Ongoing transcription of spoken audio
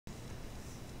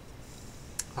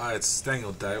Hi, it's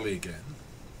Daniel Daly again.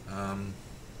 Um,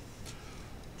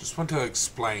 just want to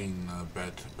explain a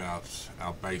bit about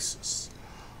our basis.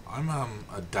 I'm a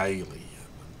Daly.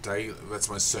 That's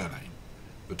my surname,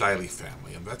 the Daly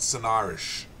family, and that's an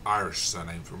Irish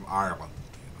surname from Ireland.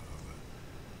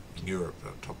 In Europe,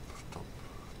 top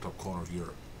corner of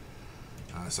Europe.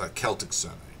 It's a Celtic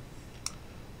surname,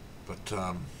 but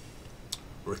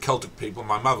we're a Celtic people.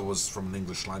 My mother was from an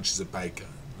English line. She's a baker.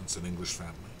 It's an English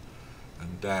family.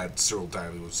 And Dad, Cyril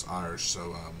Daly, was Irish,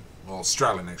 so, well,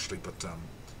 Australian actually, but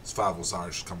his father was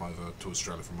Irish, come over to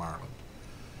Australia from Ireland.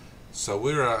 So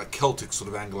we're a Celtic sort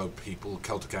of Anglo people,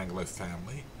 Celtic Anglo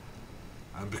family,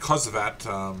 and because of that,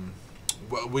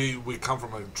 we come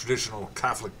from a traditional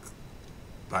Catholic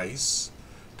base.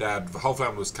 Dad, the whole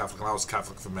family was Catholic, and I was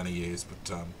Catholic for many years,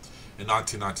 but in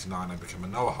 1999 I became a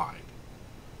Noahide.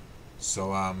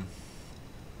 So,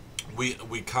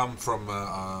 we come from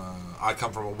I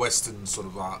come from a Western sort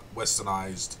of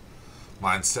Westernized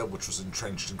mindset, which was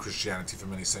entrenched in Christianity for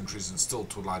many centuries and still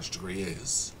to a large degree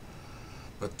is.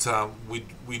 But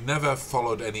we never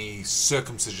followed any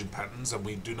circumcision patterns, and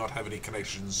we do not have any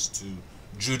connections to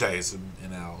Judaism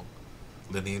in our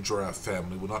lineage or our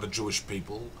family. We're not a Jewish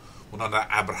people. We're not an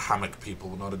Abrahamic people.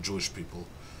 We're not a Jewish people.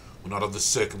 We're not of the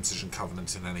circumcision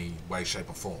covenant in any way, shape,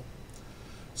 or form.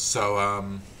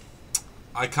 So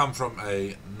I come from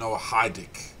a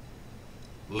Noahidic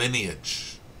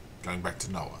lineage, going back to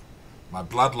Noah. My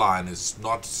bloodline is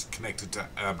not connected to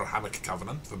Abrahamic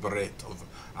covenant, the Beret of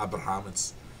Abraham.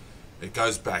 It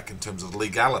goes back in terms of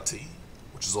legality,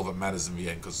 which is all that matters in the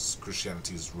end, because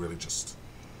Christianity is really just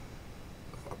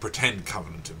a pretend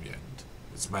covenant in the end.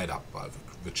 It's made up by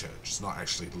the church. It's not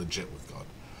actually legit with God.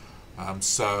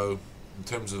 So, in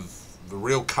terms of the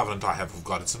real covenant I have with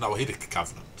God, it's a Noahidic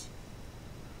covenant.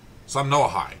 So I'm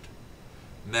Noahide.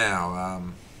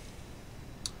 Now,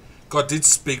 God did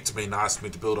speak to me and ask me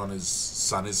to build on his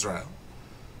son Israel.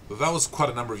 But that was quite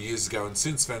a number of years ago, and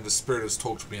since then the Spirit has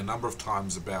talked to me a number of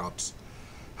times about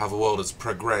how the world has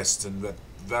progressed, and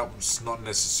that was not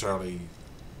necessarily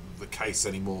the case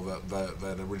anymore,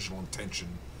 that original intention,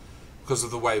 because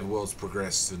of the way the world's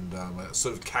progressed and a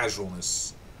sort of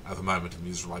casualness at the moment in the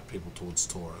Israelite people towards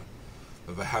Torah,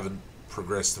 that they haven't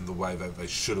progressed in the way that they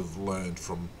should have learned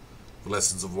from the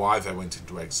lessons of why they went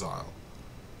into exile.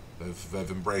 They've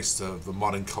embraced the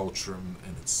modern culture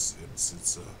and its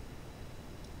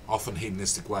often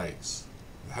hedonistic ways.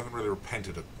 They haven't really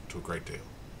repented it to a great deal.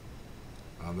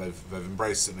 They've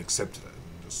embraced it and accepted it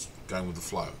and just going with the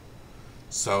flow.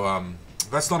 So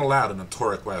that's not allowed in a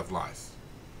Torah way of life.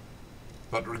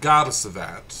 But regardless of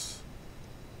that,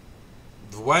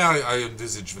 the way I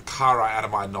envisage the Karaite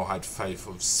Adamide-Noahide faith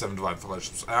of Seven Divine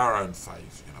Fellowships, our own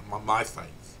faith, my faith,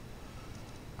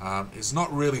 is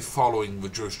not really following the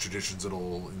Jewish traditions at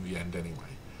all in the end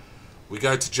anyway. We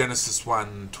go to Genesis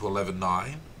 1 to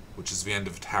 11:9, which is the end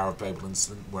of the Tower of Babel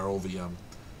incident, where all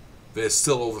there's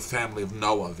still all the family of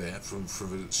Noah there, from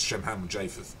the Shem, Ham, and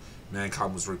Japheth.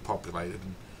 Mankind was repopulated,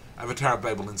 and at the Tower of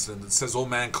Babel incident it says all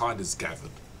mankind is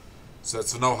gathered. So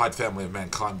it's the Noahide family of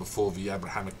mankind before the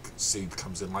Abrahamic seed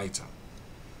comes in later.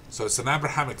 So it's an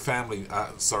Abrahamic family, a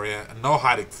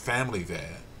Noahidic family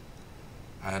there,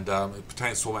 and it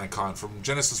pertains to all mankind. From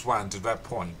Genesis 1 to that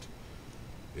point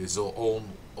is all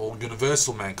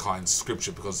universal mankind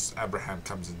scripture, because Abraham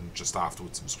comes in just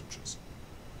afterwards in scriptures.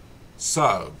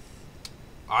 So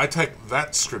I take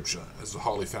that scripture as the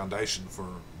holy foundation for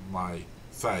my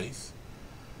faith,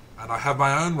 and I have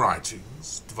my own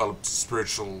writings, developed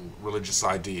spiritual religious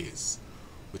ideas,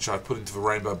 which I've put into the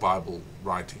Rainbow Bible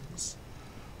writings.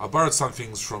 I borrowed some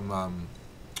things from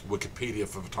Wikipedia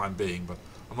for the time being, but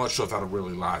I'm not sure if that'll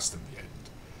really last in the end.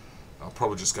 I'll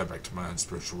probably just go back to my own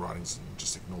spiritual writings and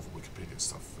just ignore the Wikipedia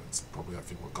stuff. That's probably, I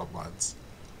think, what God minds.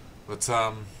 But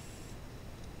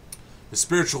the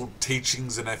spiritual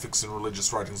teachings and ethics and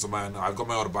religious writings of my own, I've got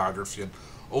my autobiography and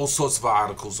all sorts of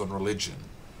articles on religion.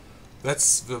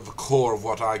 That's the core of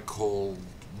what I call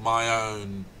my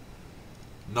own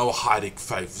Noahidic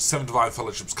faith, the Seven Divine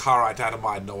Fellowships, Karaite,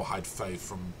 Adamide-Noahide faith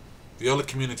from the early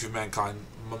community of mankind,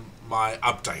 my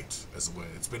update, as it were.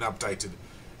 It's been updated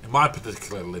in my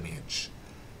particular lineage,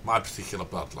 my particular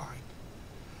bloodline.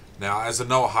 Now, as a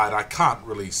Noahide, I can't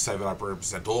really say that I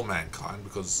represent all mankind,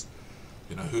 because,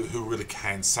 who really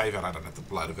can say that? I don't have the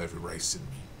blood of every race in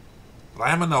me. But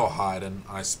I am a Noahide, and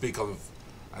I speak of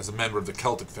as a member of the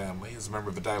Celtic family, as a member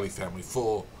of the Daly family,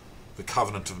 for the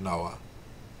covenant of Noah,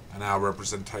 and our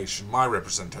representation, my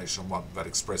representation, on what that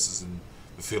expresses in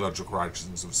the theological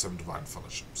writings of Seven Divine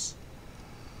Fellowships.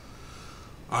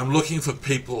 I'm looking for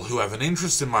people who have an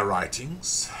interest in my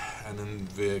writings and in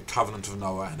the covenant of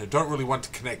Noah, and who don't really want to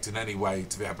connect in any way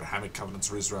to the Abrahamic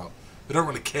covenants or Israel. They don't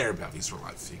really care about the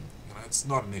Israelite thing. It's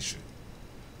not an issue.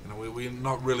 We're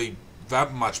not really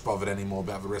that much bothered anymore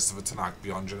about the rest of the Tanakh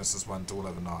beyond Genesis 1 to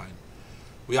 11:9.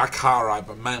 We are Karaite,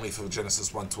 but mainly for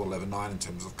Genesis 1 to 11:9 in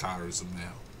terms of Karism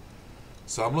now.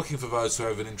 So I'm looking for those who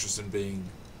have an interest in being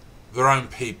their own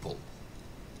people,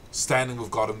 standing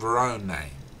with God in their own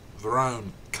name, their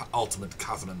own ultimate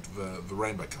covenant, the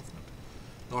Rainbow Covenant,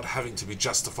 not having to be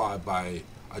justified by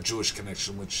a Jewish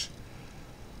connection, which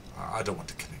I don't want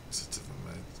to connect to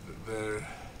them.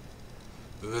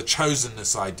 The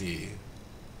chosenness idea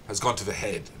has gone to the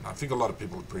head, and I think a lot of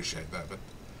people appreciate that, but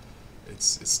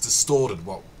it's distorted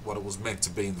what it was meant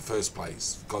to be in the first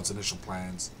place, God's initial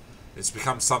plans. It's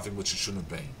become something which it shouldn't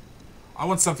have been. I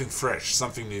want something fresh,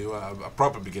 something new, a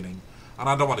proper beginning, and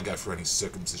I don't want to go through any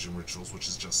circumcision rituals, which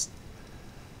is just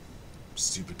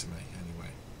stupid to me,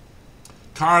 anyway.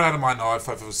 Karaite Adamide-Noahide,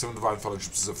 Faith of the Seven Divine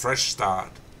Fellowships, is a fresh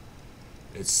start.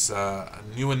 It's a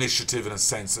new initiative in a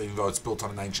sense, even though it's built on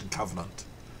an ancient covenant.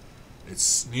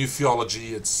 It's new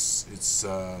theology, it's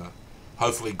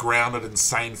hopefully grounded in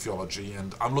sane theology,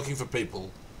 and I'm looking for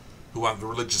people who want the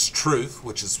religious truth,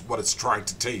 which is what it's trying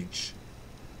to teach,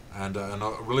 and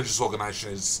a religious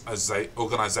organization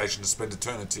to spend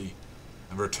eternity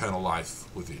and their eternal life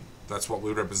within. That's what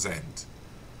we represent.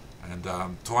 And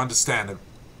to understand it,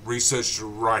 research the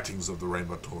writings of the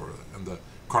Rainbow Torah and the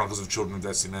Chronicles of Children of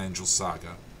Destiny and Angel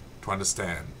Saga to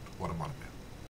understand what I'm on about.